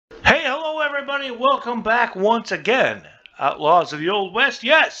everybody, welcome back once again. Outlaws of the Old West.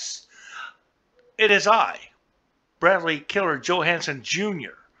 Yes, it is I, Bradley Killer Johansson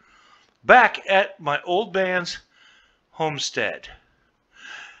Jr., back at my old band's homestead.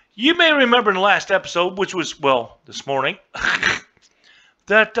 You may remember in the last episode, which was, well, this morning,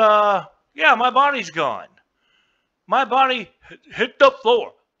 that, my body's gone. My body hit the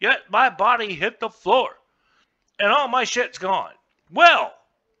floor. Yeah, my body hit the floor. And all my shit's gone. Well,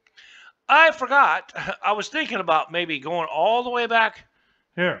 I forgot. I was thinking about maybe going all the way back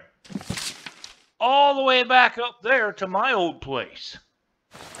here. All the way back up there to my old place.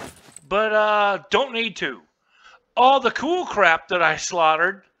 But don't need to. All the cool crap that I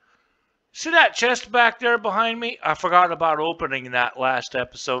slaughtered. See that chest back there behind me? I forgot about opening that last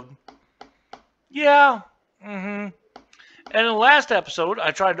episode. Yeah. And in the last episode,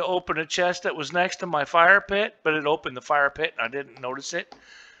 I tried to open a chest that was next to my fire pit, but it opened the fire pit and I didn't notice it.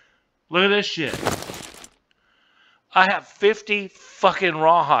 Look at this shit. I have 50 fucking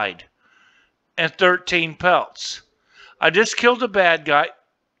rawhide and 13 pelts. I just killed a bad guy.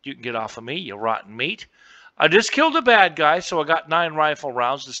 You can get off of me, you rotten meat. I just killed a bad guy, so I got 9 rifle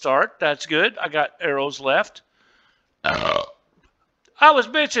rounds to start. That's good. I got arrows left. I was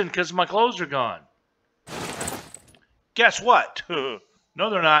bitching because my clothes are gone. Guess what? No,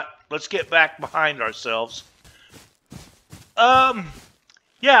 they're not. Let's get back behind ourselves.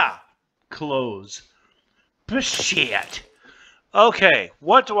 Yeah. Clothes. But shit. Okay,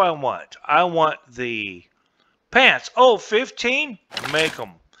 what do I want? I want the pants. Oh, 15? Make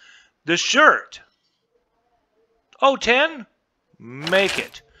them. The shirt. Oh, 10? Make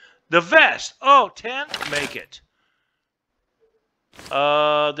it. The vest. Oh, 10? Make it.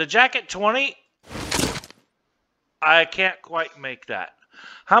 The jacket, 20? I can't quite make that.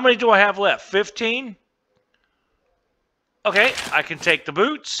 How many do I have left? 15? Okay, I can take the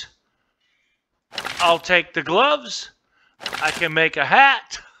boots. I'll take the gloves. I can make a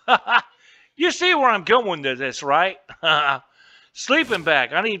hat. You see where I'm going to this, right? Sleeping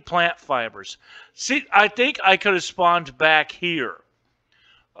bag. I need plant fibers. See, I think I could have spawned back here.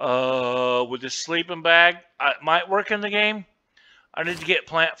 With the sleeping bag. It might work in the game. I need to get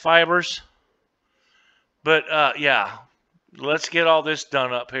plant fibers. But, yeah. Let's get all this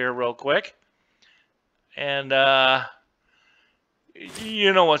done up here real quick. And,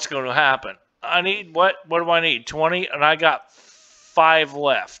 you know what's going to happen. I need, what do I need? 20? And I got 5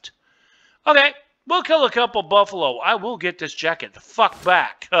 left. Okay, we'll kill a couple buffalo. I will get this jacket the fuck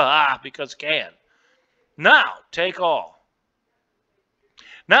back. Because I can. Now, take all.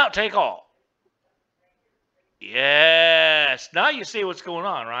 Now, take all. Yes. Now you see what's going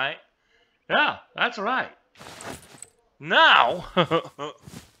on, right? Yeah, that's right. Now,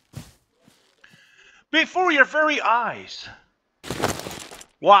 before your very eyes,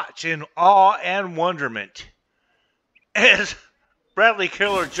 watch in awe and wonderment as Bradley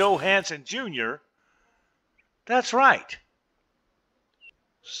Killer Johansson Jr., that's right,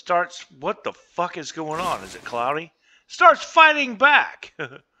 starts, what the fuck is going on? Is it cloudy? Starts fighting back.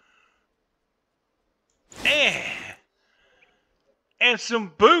 And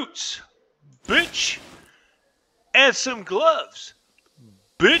some boots, bitch, and some gloves,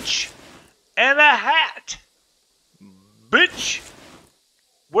 bitch, and a hat, bitch.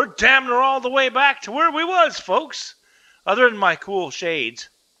 We're damn near all the way back to where we was, folks. Other than my cool shades.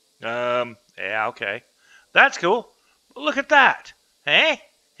 Yeah, okay. That's cool. Look at that. Eh?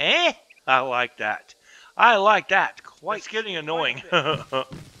 Eh? I like that. I like that. It's getting annoying.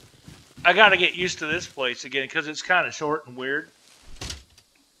 I gotta get used to this place again because it's kind of short and weird.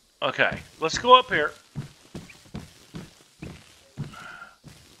 Okay, let's go up here.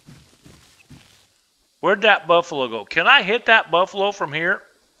 Where'd that buffalo go? Can I hit that buffalo from here?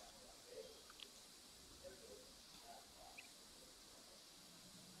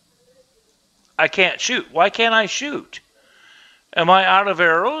 I can't shoot. Why can't I shoot? Am I out of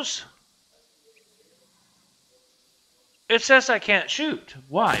arrows? It says I can't shoot.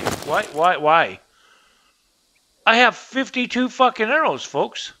 Why? Why? I have 52 fucking arrows,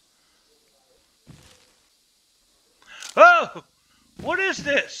 folks. Oh! What is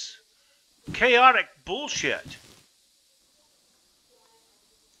this? Chaotic bullshit.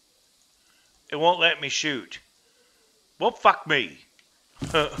 It won't let me shoot. Well, fuck me.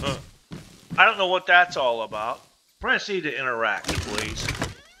 I don't know what that's all about. Press E to interact, please.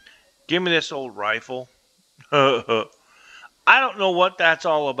 Give me this old rifle. I don't know what that's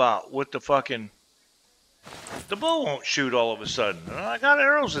all about with the fucking... The bow won't shoot all of a sudden. I got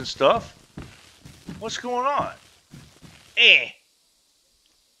arrows and stuff. What's going on?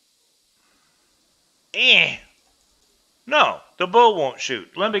 No, the bow won't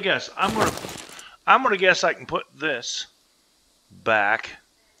shoot. Let me guess. I'm gonna guess I can put this back.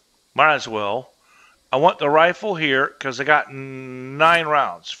 Might as well. I want the rifle here because I got 9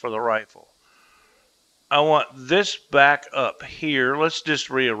 rounds for the rifle. I want this back up here. Let's just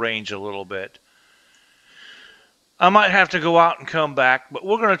rearrange a little bit. I might have to go out and come back, but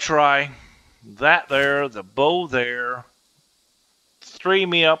we're going to try that there, the bow there. 3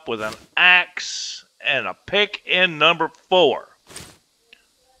 me up with an axe and a pick in number 4.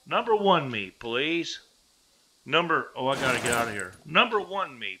 Number 1 me, please. Oh, I got to get out of here. Number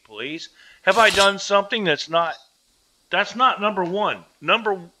 1 me, please. Have I done something that's not number 1?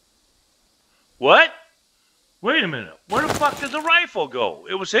 What? Wait a minute. Where the fuck did the rifle go?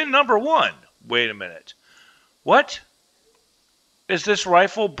 It was in number 1. Wait a minute. What? Is this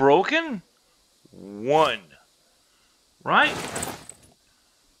rifle broken? 1. Right?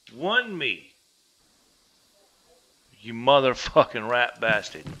 1 me. You motherfucking rat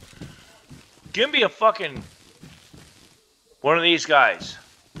bastard. Give me a fucking one of these guys.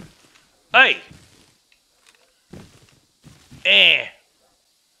 Hey.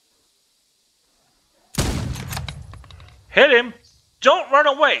 Hit him. Don't run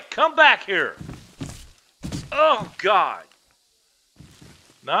away. Come back here. Oh, God.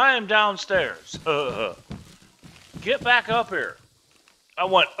 Now I am downstairs. Get back up here. I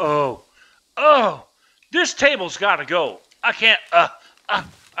want, oh, this table's got to go. I can't, I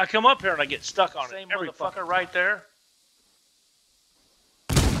come up here and I get stuck on it. Every motherfucker right there.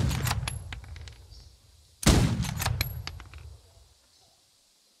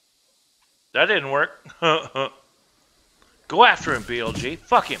 That didn't work. Go after him, BLG.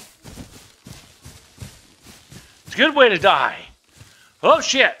 Fuck him. It's a good way to die. Oh,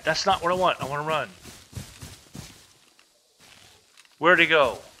 shit. That's not what I want. I want to run. Where'd he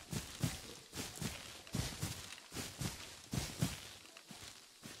go?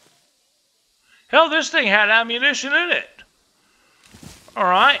 Hell, this thing had ammunition in it. All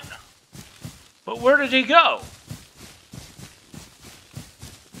right. But where did he go?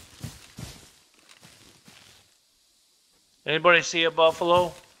 Anybody see a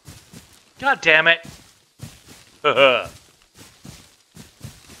buffalo? God damn it.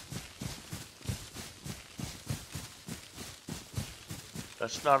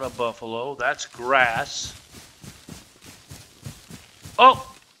 That's not a buffalo. That's grass.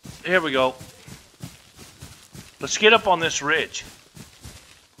 Oh, here we go. Let's get up on this ridge.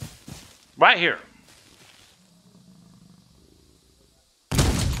 Right here.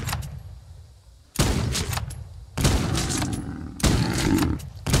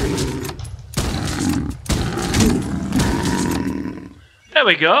 There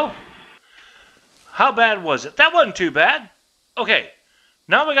we go. How bad was it? That wasn't too bad. Okay,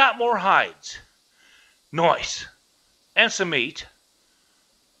 now we got more hides. Nice. And some meat.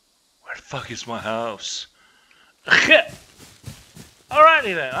 Where the fuck is my house? Alrighty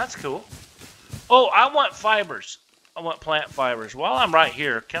then, that's cool. Oh, I want fibers. I want plant fibers. While I'm right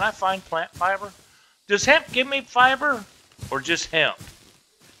here, can I find plant fiber? Does hemp give me fiber? Or just hemp?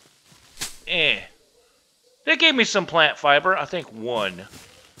 They gave me some plant fiber. I think 1.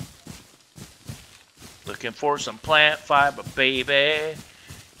 Looking for some plant fiber, baby.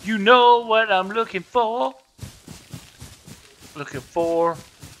 You know what I'm looking for.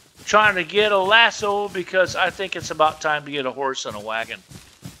 Trying to get a lasso because I think it's about time to get a horse and a wagon.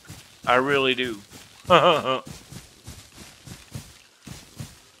 I really do. You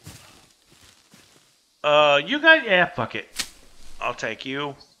guys, yeah, fuck it. I'll take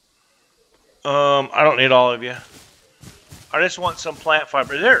you. I don't need all of you. I just want some plant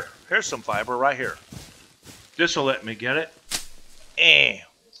fiber. Here's some fiber right here. This will let me get it.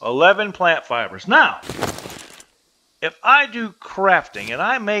 11 plant fibers. Now, if I do crafting and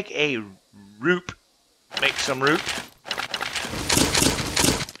I make a rope, make some rope,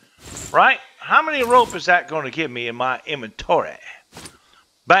 right? How many rope is that going to give me in my inventory?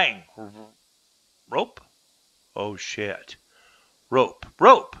 Bang. Rope? Oh, shit. Rope.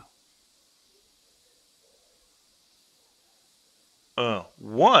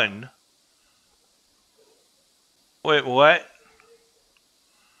 1. Wait, what?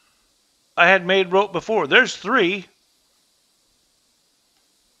 I had made rope before. There's 3.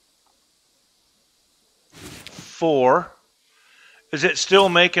 4. Is it still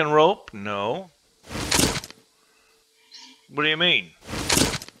making rope? No. What do you mean?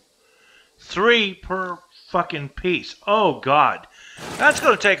 3 per fucking piece. Oh, God. That's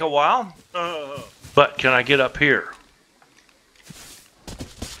going to take a while. But can I get up here?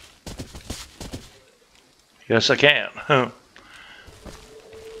 Yes, I can.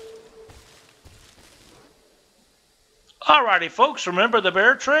 Alrighty, folks, remember the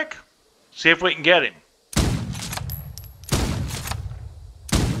bear trick? See if we can get him.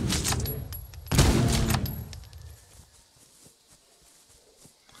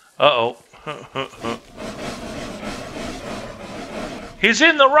 Uh-oh. He's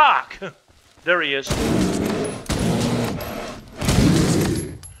in the rock. There he is.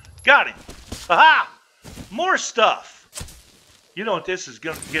 Got him. Aha! More stuff. You know what this is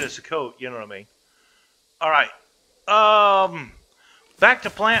going to get us a coat. You know what I mean? All right. Back to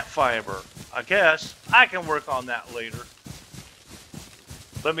plant fiber. I guess I can work on that later.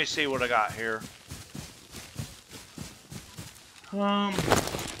 Let me see what I got here. How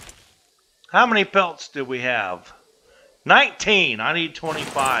many pelts do we have? 19. I need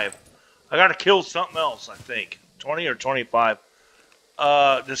 25. I got to kill something else, I think. 20 or 25.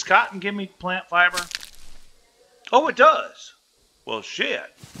 Does cotton give me plant fiber? Oh, it does. Well,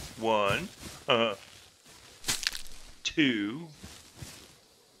 shit. 1, 2.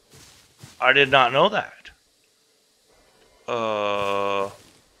 I did not know that.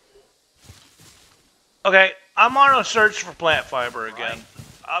 Okay, I'm on a search for plant fiber again. Right.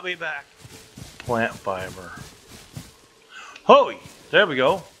 I'll be back. Plant fiber. Holy, there we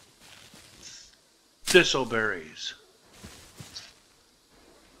go. Thistleberries.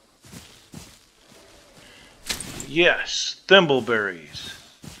 Yes, thimbleberries.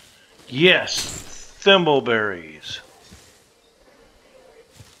 Yes, thimbleberries.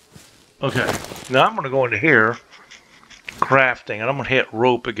 Okay, now I'm going to go into here, crafting, and I'm going to hit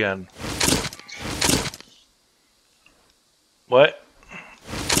rope again. What?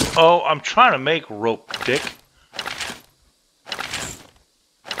 Oh, I'm trying to make rope, dick.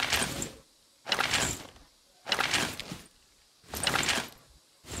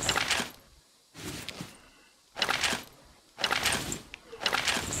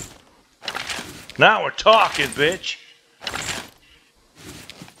 Now we're talking, bitch.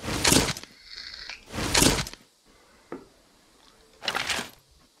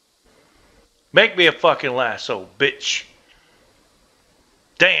 Make me a fucking lasso, bitch.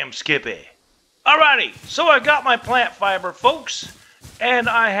 Damn, Skippy. Alrighty, so I got my plant fiber, folks, and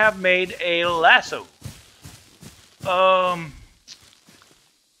I have made a lasso. Let's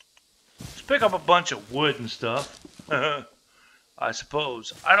pick up a bunch of wood and stuff. I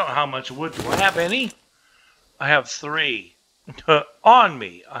suppose. I don't know how much wood. Do I have any? I have 3 on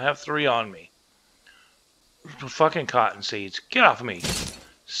me. I have 3 on me. Fucking cotton seeds. Get off of me.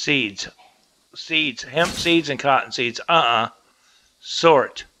 Seeds. Seeds. Hemp seeds and cotton seeds.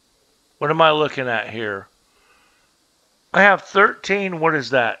 Sort. What am I looking at here? I have 13. What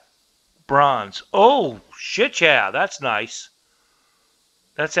is that? Bronze. Oh, shit, yeah. That's nice.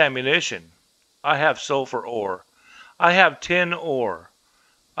 That's ammunition. I have sulfur ore. I have tin ore.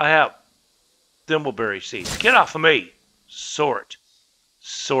 I have thimbleberry seeds. Get off of me. Sort.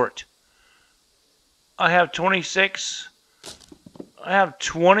 Sort. I have 26. I have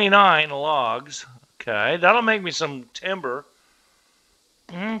 29 logs. Okay, that'll make me some timber.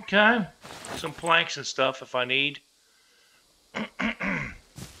 Okay, some planks and stuff if I need.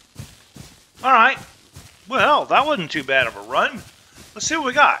 Alright. Well, that wasn't too bad of a run. Let's see what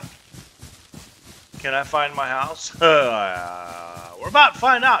we got. Can I find my house? We're about to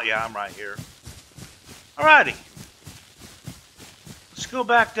find out. Yeah, I'm right here. Alrighty. Let's go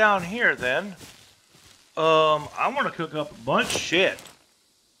back down here then. I want to cook up a bunch of shit.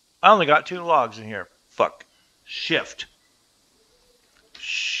 I only got 2 logs in here. Fuck. Shift.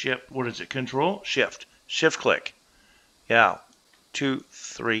 Shift. What is it? Control? Shift. Shift click. Yeah. 2,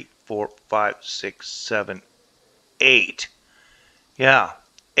 3, 4, 5, 6, 7, 8. Yeah.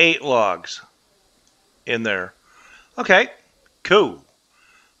 8 logs in there. Okay. Cool.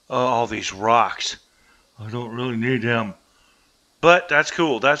 All these rocks. I don't really need them. But that's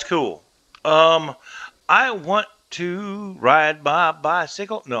cool. That's cool. I want to ride my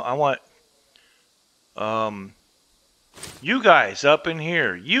bicycle. No, I want you guys up in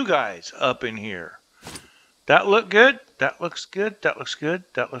here. You guys up in here. That look good? That looks good. That looks good.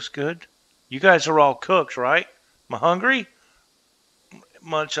 That looks good. You guys are all cooked, right? Am I hungry?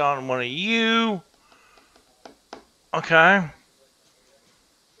 Munch on one of you. Okay.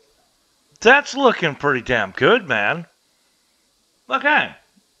 That's looking pretty damn good, man. Okay.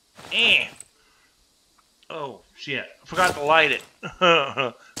 Oh, shit. I forgot to light it.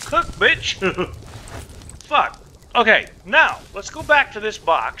 Cook, bitch. Fuck. Okay, now, let's go back to this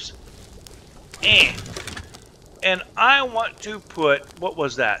box. And I want to put... What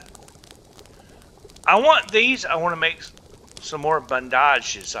was that? I want these. I want to make some more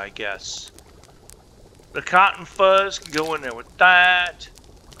bandages, I guess. The cotton fuzz can go in there with that.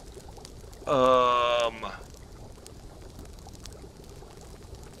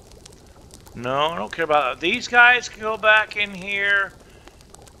 No, I don't care about that. These guys can go back in here.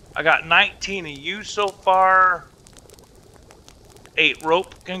 I got 19 of you so far. 8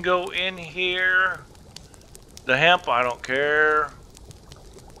 rope can go in here. The hemp, I don't care.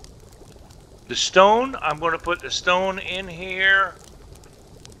 The stone, I'm going to put the stone in here.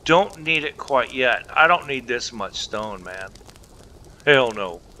 Don't need it quite yet. I don't need this much stone, man. Hell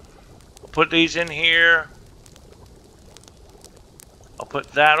no. I'll put these in here. I'll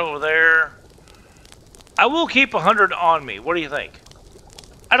put that over there. I will keep 100 on me. What do you think?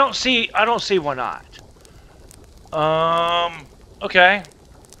 I don't see why not. Okay.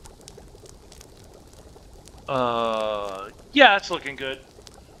 Yeah, it's looking good.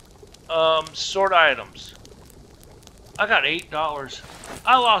 Sort items. I got $8.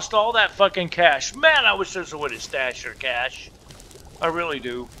 I lost all that fucking cash. Man, I wish there's a way to stash your cash. I really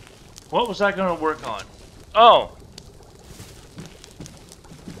do. What was I gonna work on? Oh.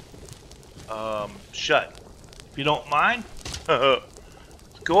 Shut. If you don't mind.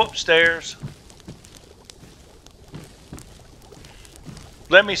 Go upstairs.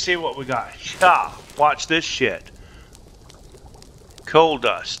 Let me see what we got. Yeah, watch this shit. Coal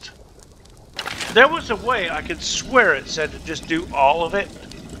dust. There was a way I could swear it said to just do all of it.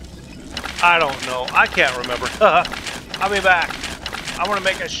 I don't know. I can't remember. I'll be back. I want to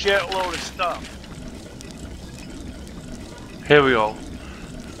make a shitload of stuff. Here we go.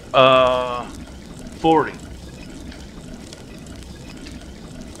 40.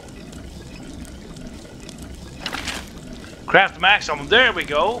 Craft maximum. There we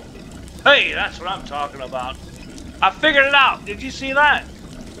go. Hey, that's what I'm talking about. I figured it out. Did you see that?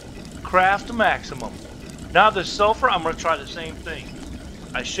 Craft maximum. Now the sulfur, I'm going to try the same thing.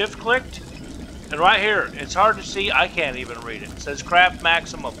 I shift clicked, and right here, it's hard to see. I can't even read it. It says craft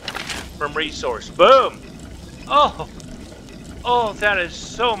maximum from resource. Boom. Oh, oh, that is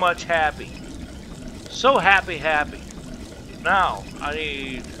so much happy. So happy, happy. Now, I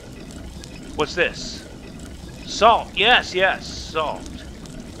need, what's this? Salt. Yes, yes, salt.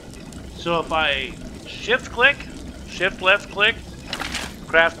 So if I shift click, shift left click,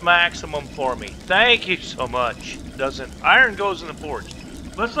 craft maximum for me. Thank you so much. Doesn't, iron goes in the forge.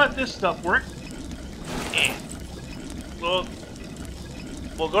 Let's let this stuff work. We'll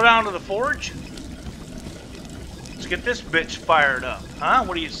go down to the forge. Let's get this bitch fired up. Huh?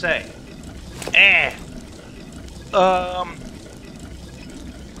 What do you say?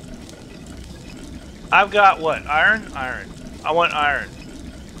 I've got what? Iron? Iron. I want iron.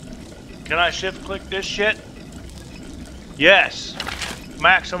 Can I shift click this shit? Yes.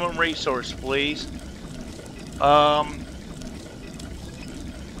 Maximum resource, please. I've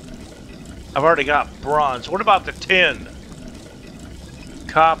already got bronze. What about the tin?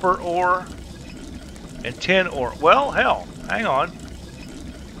 Copper ore and tin ore. Well, hell, hang on.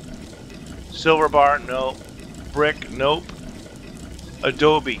 Silver bar, nope. Brick, nope.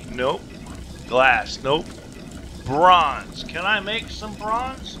 Adobe, nope. Glass, nope. Bronze. Can I make some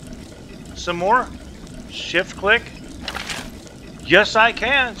bronze? Some more? Shift click. Yes, I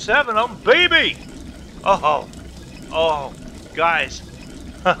can. 7 of them, baby. Oh, oh, guys.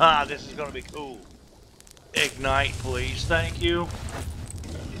 Haha, this is gonna be cool. Ignite, please. Thank you.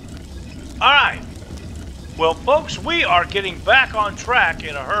 All right. Well, folks, we are getting back on track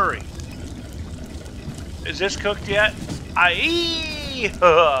in a hurry. Is this cooked yet?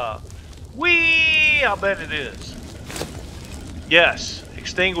 Wee! I'll bet it is. Yes.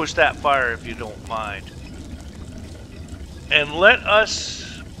 Extinguish that fire if you don't mind. And let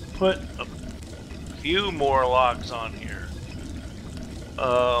us put a few more logs on here.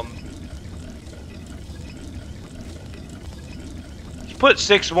 Let's put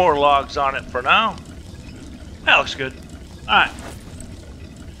 6 more logs on it for now. That looks good. Alright.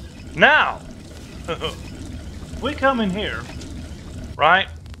 Now, we come in here, right?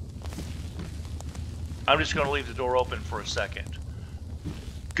 I'm just going to leave the door open for a second.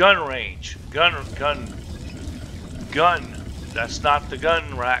 Gun range. Gun. That's not the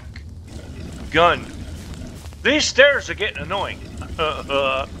gun rack. Gun. These stairs are getting annoying.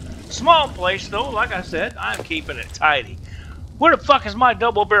 Small place though, like I said, I'm keeping it tidy. Where the fuck is my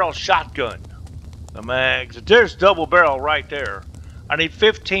double barrel shotgun? The mags. There's double barrel right there. I need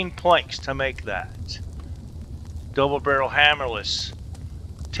 15 planks to make that. Double barrel hammerless.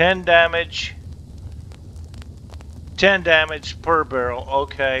 10 damage. 10 damage per barrel.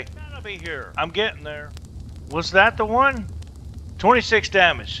 Okay. Gotta be here. I'm getting there. Was that the one? 26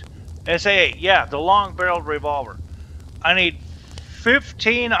 damage. SA8. Yeah, the long barreled revolver. I need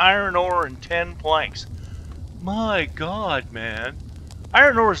 15 iron ore and 10 planks. My God, man.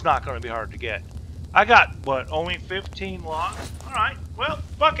 Iron ore is not going to be hard to get. I got, what, only 15 logs? Alright, well,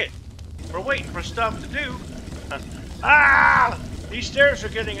 fuck it. We're waiting for stuff to do. Ah! These stairs are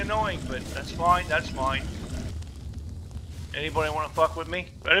getting annoying, but that's fine, that's fine. Anybody want to fuck with me?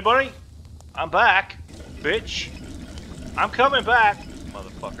 Anybody? I'm back, bitch. I'm coming back,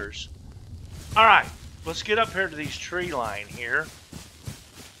 motherfuckers. Alright, let's get up here to these tree line here.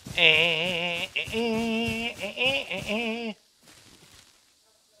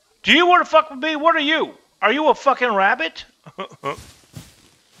 Do you want to fuck with me? What are you? Are you a fucking rabbit?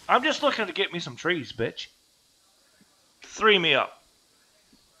 I'm just looking to get me some trees, bitch. 3 me up.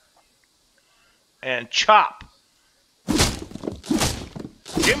 And chop.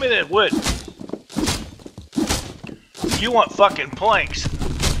 Give me that wood. You want fucking planks.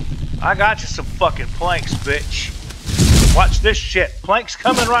 I got you some fucking planks, bitch. Watch this shit. Planks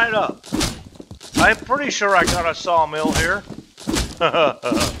coming right up. I'm pretty sure I got a sawmill here.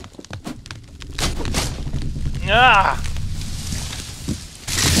 Ah!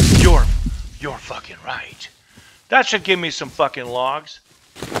 You're fucking right. That should give me some fucking logs.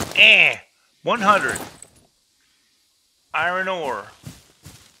 100. Iron ore.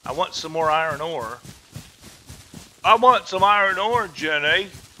 I want some more iron ore. I want some iron ore, Jenny.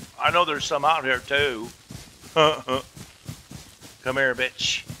 I know there's some out here too. Come here,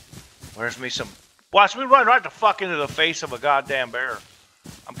 bitch. Where's me some... Watch me run right the fuck into the face of a goddamn bear.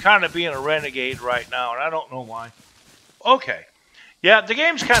 I'm kind of being a renegade right now, and I don't know why. Okay. Yeah, the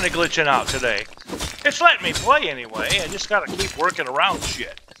game's kind of glitching out today. It's letting me play anyway. I just gotta keep working around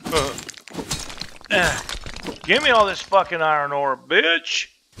shit. Give me all this fucking iron ore, bitch.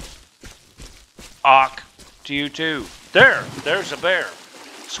 Ock. To you too. There's a bear.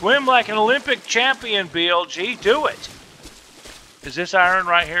 Swim like an Olympic champion, BLG. Do it. Is this iron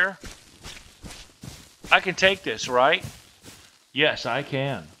right here? I can take this, right? Yes, I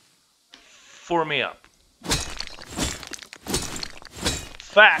can. 4 me up.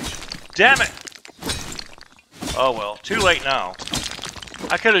 Fact. Damn it. Oh well, too late now.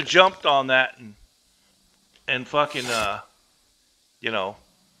 I could have jumped on that and fucking, you know.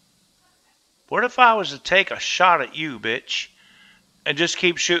 What if I was to take a shot at you, bitch, and just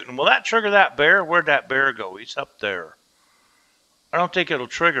keep shooting? Will that trigger that bear? Where'd that bear go? He's up there. I don't think it'll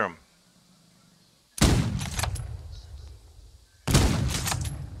trigger him.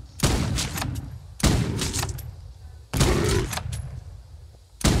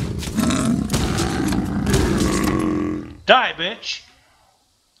 Die, bitch.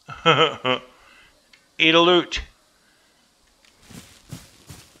 Eat a loot.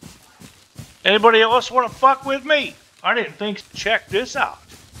 Anybody else want to fuck with me? I didn't think so. Check this out.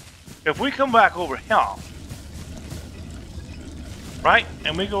 If we come back over here, right,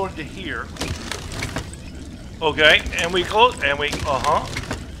 and we go into here, okay, and we close, and we,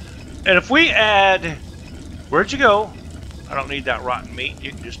 and if we add, where'd you go? I don't need that rotten meat.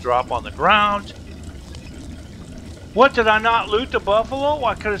 You can just drop on the ground. What, did I not loot the buffalo?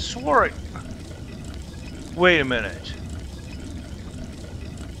 I could have swore it. Wait a minute.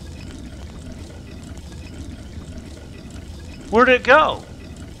 Where'd it go?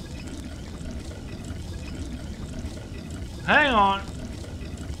 Hang on.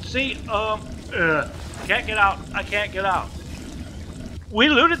 See, can't get out. I can't get out. We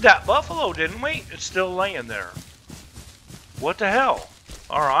looted that buffalo, didn't we? It's still laying there. What the hell?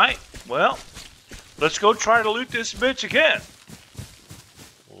 Alright, well, let's go try to loot this bitch again.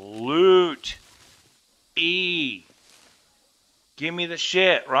 Loot. E. Give me the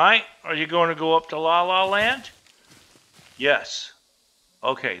shit, right? Are you going to go up to La La Land? Yes.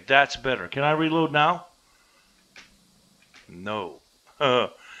 Okay, that's better. Can I reload now? No.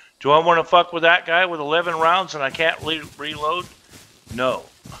 Do I want to fuck with that guy with 11 rounds and I can't reload? No.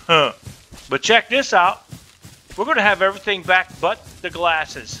 But check this out. We're going to have everything back but the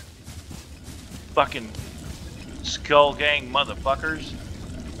glasses. Fucking skull gang motherfuckers.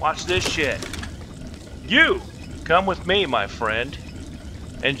 Watch this shit. You, come with me, my friend,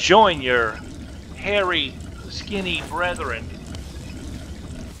 and join your hairy, skinny brethren.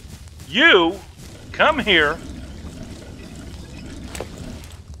 You, come here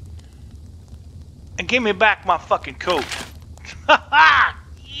and give me back my fucking coat. Ha ha!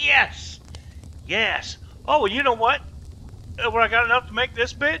 Yes! Yes! Oh, well, you know what? When I got enough to make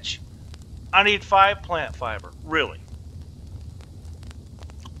this bitch, I need 5 plant fiber. Really?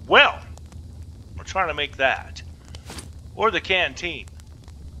 Well, we're trying to make that. Or the canteen.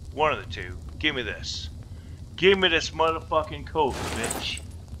 One of the two. Give me this. Give me this motherfucking coat, bitch.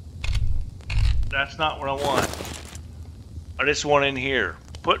 That's not what I want. I just want in here.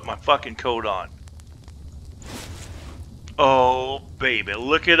 Put my fucking coat on. Oh, baby.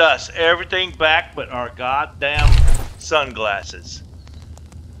 Look at us. Everything back but our goddamn sunglasses.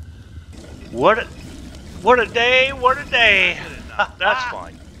 What a day, what a day. That's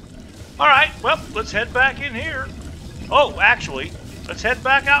fine. Alright, well, let's head back in here. Oh, actually, let's head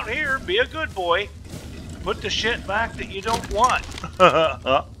back out here. Be a good boy. Put the shit back that you don't want.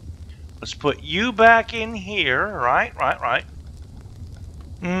 Let's put you back in here. Right.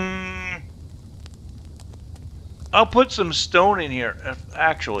 I'll put some stone in here.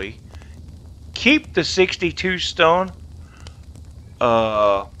 Actually, keep the 62 stone.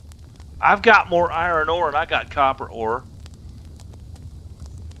 I've got more iron ore and I got copper ore.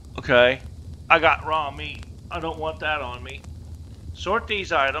 Okay. I got raw meat. I don't want that on me. Sort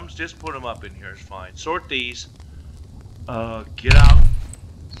these items. Just put them up in here. It's fine. Sort these. Get out.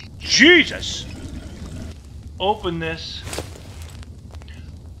 Jesus! Open this.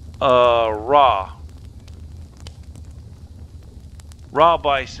 Raw. Raw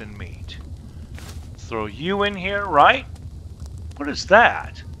bison meat. Throw you in here, right? What is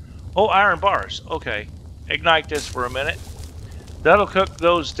that? Oh, iron bars. Okay. Ignite this for a minute. That'll cook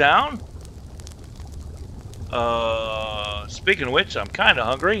those down. Speaking of which, I'm kind of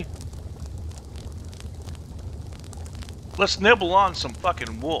hungry. Let's nibble on some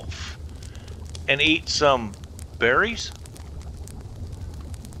fucking wolf. And eat some berries.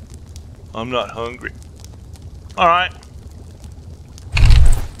 I'm not hungry. Alright.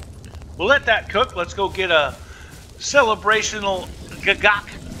 We'll let that cook. Let's go get a celebrational gagok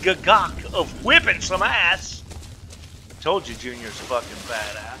of whipping some ass. Told you Junior's fucking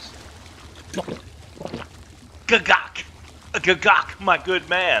badass. Gagok, my good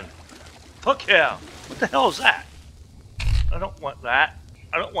man. Fuck yeah. What the hell is that? I don't want that.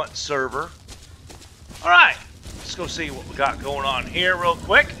 I don't want server. Alright. Let's go see what we got going on here real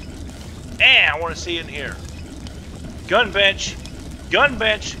quick. And I want to see in here. Gun bench. Gun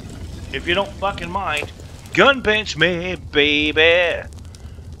bench. If you don't fucking mind. Gun bench me, baby.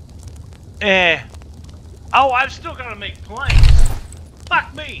 Oh, I've still got to make planks.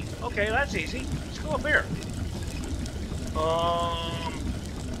 Fuck me. Okay, that's easy. Let's go up here.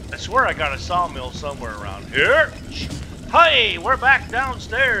 I swear I got a sawmill somewhere around here. Hey, we're back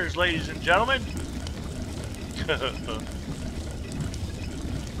downstairs, ladies and gentlemen.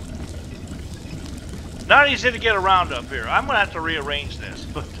 Not easy to get around up here. I'm gonna have to rearrange this,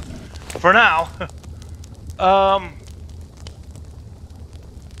 but for now,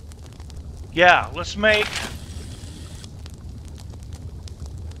 yeah, let's make.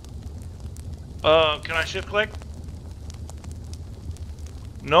 Can I shift click?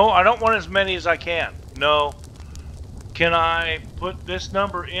 No, I don't want as many as I can. No. Can I put this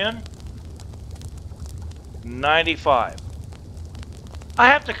number in? 95. I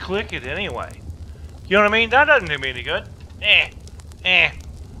have to click it anyway. You know what I mean? That doesn't do me any good.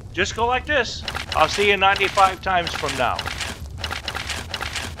 Just go like this. I'll see you 95 times from now.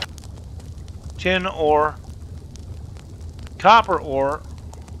 Tin ore. Copper ore.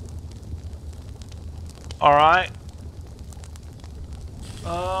 Alright.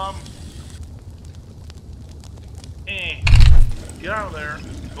 Get out of there.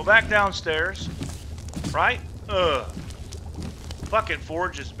 Go back downstairs. Right? Fucking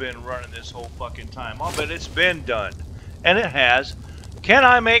forge has been running this whole fucking time. I'll bet it's been done. And it has. Can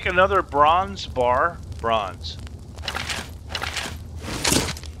I make another bronze bar? Bronze.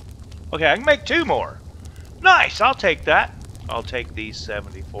 Okay, I can make 2 more. Nice, I'll take that. I'll take these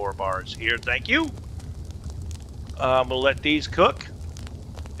 74 bars here, thank you. I'm gonna let these cook.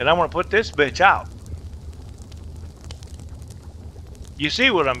 And I'm gonna put this bitch out. You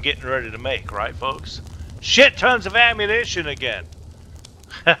see what I'm getting ready to make, right, folks? Shit tons of ammunition again.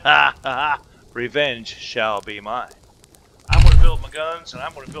 Revenge shall be mine. I'm gonna build my guns and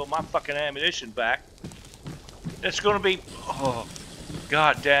I'm gonna build my fucking ammunition back. It's gonna be, oh,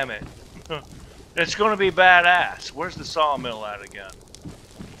 god damn it. It's gonna be badass. Where's the sawmill at again?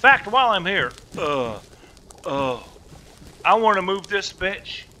 In fact, while I'm here, I want to move this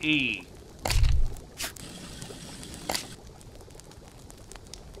bitch.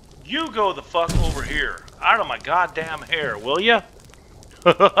 You go the fuck over here. Out of my goddamn hair, will ya?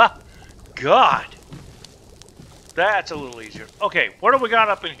 God. That's a little easier. Okay, what do we got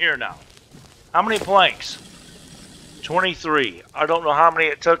up in here now? How many planks? 23. I don't know how many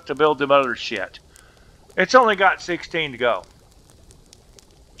it took to build them other shit. It's only got 16 to go.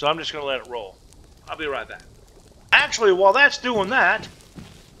 So I'm just going to let it roll. I'll be right back. Actually, while that's doing that,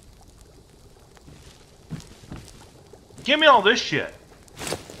 give me all this shit.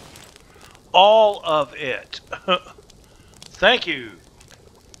 All of it. Thank you.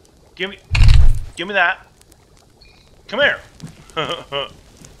 Give me that. Come here.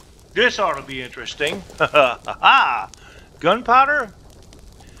 This ought to be interesting. Gunpowder?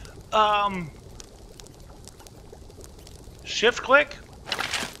 Shift click.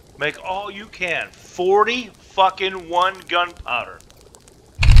 Make all you can. 40 fucking 1 gunpowder.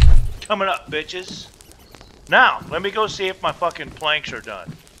 Coming up, bitches. Now, let me go see if my fucking planks are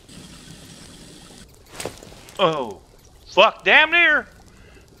done. Oh, fuck, damn near.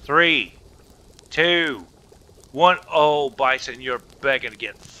 3, 2, 1. Oh, Bison, you're begging to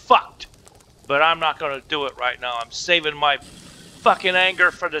get fucked. But I'm not going to do it right now. I'm saving my fucking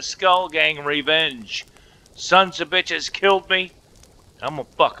anger for the Skull Gang revenge. Sons of bitches killed me. I'm going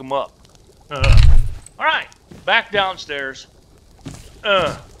to fuck them up. Alright, back downstairs.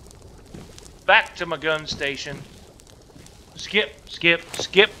 Back to my gun station. Skip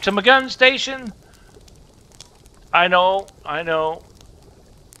to my gun station. I know.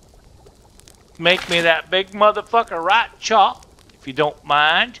 Make me that big motherfucker right chop, if you don't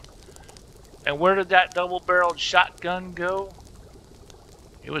mind. And where did that double-barreled shotgun go?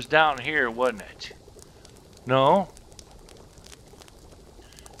 It was down here, wasn't it? No.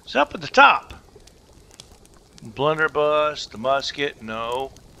 It's up at the top. Blunderbuss, the musket,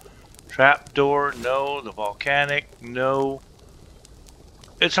 no. Trapdoor, no. The volcanic, no.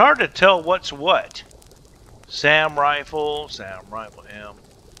 It's hard to tell what's what. Sam rifle M.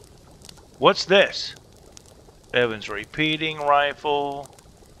 What's this? Evans repeating rifle.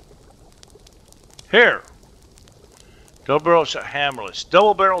 Here. Double-barreled hammerless.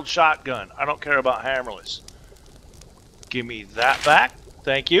 Double-barreled shotgun. I don't care about hammerless. Give me that back.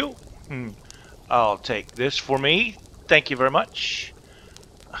 Thank you. I'll take this for me. Thank you very much.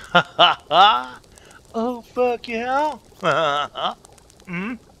 Oh, fuck yeah.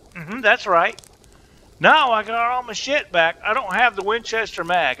 That's right. Now I got all my shit back. I don't have the Winchester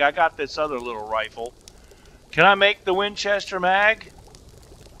mag. I got this other little rifle. Can I make the Winchester mag?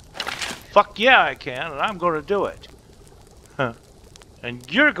 Fuck yeah, I can, and I'm going to do it.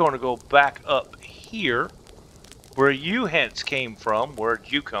 And you're going to go back up here, where you hence came from.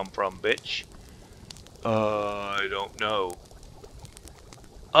 Where'd you come from, bitch? I don't know.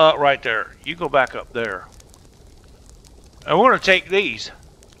 Right there. You go back up there. I want to take these.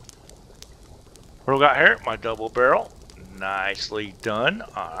 What do we got here? My double barrel. Nicely done.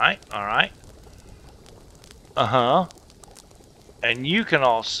 Alright, alright. And you can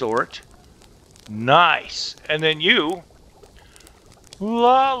all sort. Nice. And then you.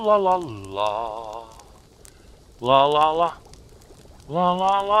 La la la la. La la la. La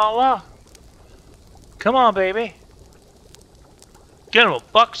la la la. Come on, baby. Gonna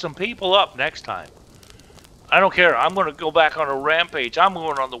fuck some people up next time. I don't care. I'm gonna go back on a rampage. I'm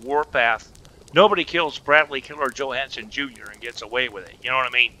going on the warpath. Nobody kills Bradley Killer Johansson Jr. and gets away with it. You know what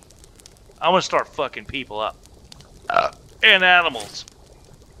I mean? I'm gonna start fucking people up. And animals.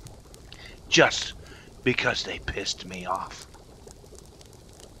 Just because they pissed me off.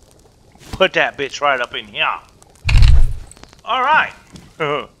 Put that bitch right up in here. Alright.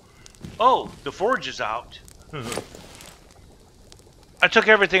 Oh, the forge is out. I took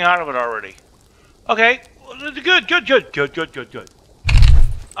everything out of it already. Okay. Good.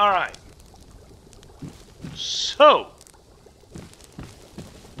 Alright. So,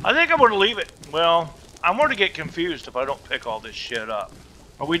 I think I'm going to leave it. Well, I'm going to get confused if I don't pick all this shit up.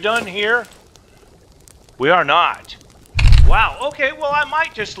 Are we done here? We are not. Wow, okay, well, I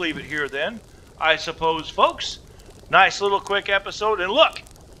might just leave it here then, I suppose, folks. Nice little quick episode. And look,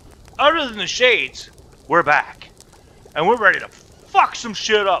 other than the shades, we're back. And we're ready to fuck some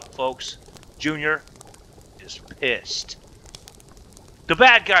shit up, folks. Junior is pissed. The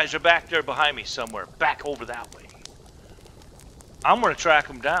bad guys are back there behind me somewhere. Back over that way. I'm going to track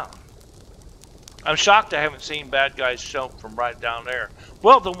them down. I'm shocked I haven't seen bad guys show from right down there.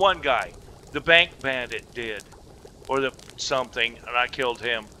 Well, the one guy, the bank bandit did. Or the something, and I killed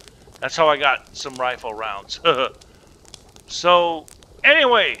him. That's how I got some rifle rounds. So,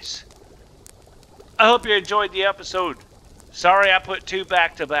 anyways, I hope you enjoyed the episode. Sorry I put 2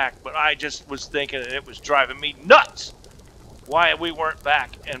 back to back, but I just was thinking and it was driving me nuts why we weren't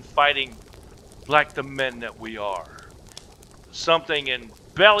back and fighting like the men that we are. Something in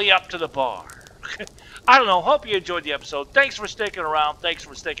belly up to the bar. I don't know. Hope you enjoyed the episode. Thanks for sticking around. Thanks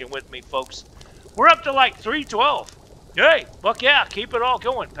for sticking with me, folks. We're up to like 312. Hey, fuck yeah, keep it all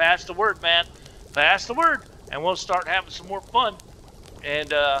going. Pass the word, man. Pass the word. And we'll start having some more fun.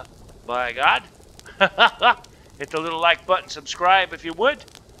 And, by God, hit the little like button, subscribe if you would.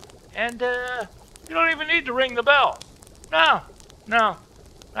 And, you don't even need to ring the bell. No.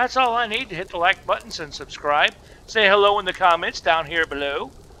 That's all I need, to hit the like buttons and subscribe. Say hello in the comments down here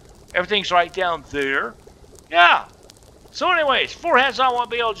below. Everything's right down there. Yeah. So anyways, 4 hands on 1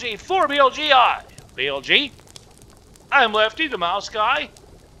 BLG, 4 BLGI. BLG, I'm Lefty, the mouse guy.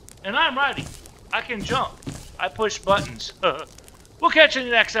 And I'm righty. I can jump. I push buttons. We'll catch you in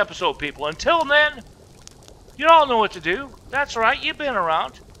the next episode, people. Until then, you all know what to do. That's right, you've been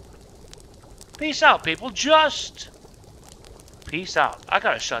around. Peace out, people. Just peace out. I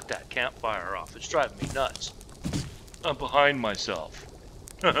gotta shut that campfire off. It's driving me nuts. I'm behind myself.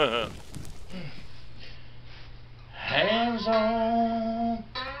 Hands on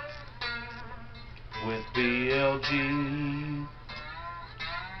with BLG.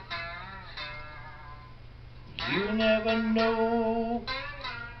 You never know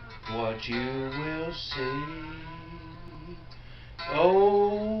what you will see.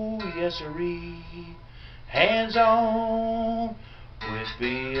 Oh, yes, sirree. Hands on with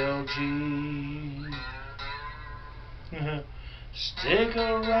BLG. Stick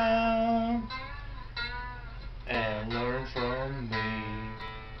around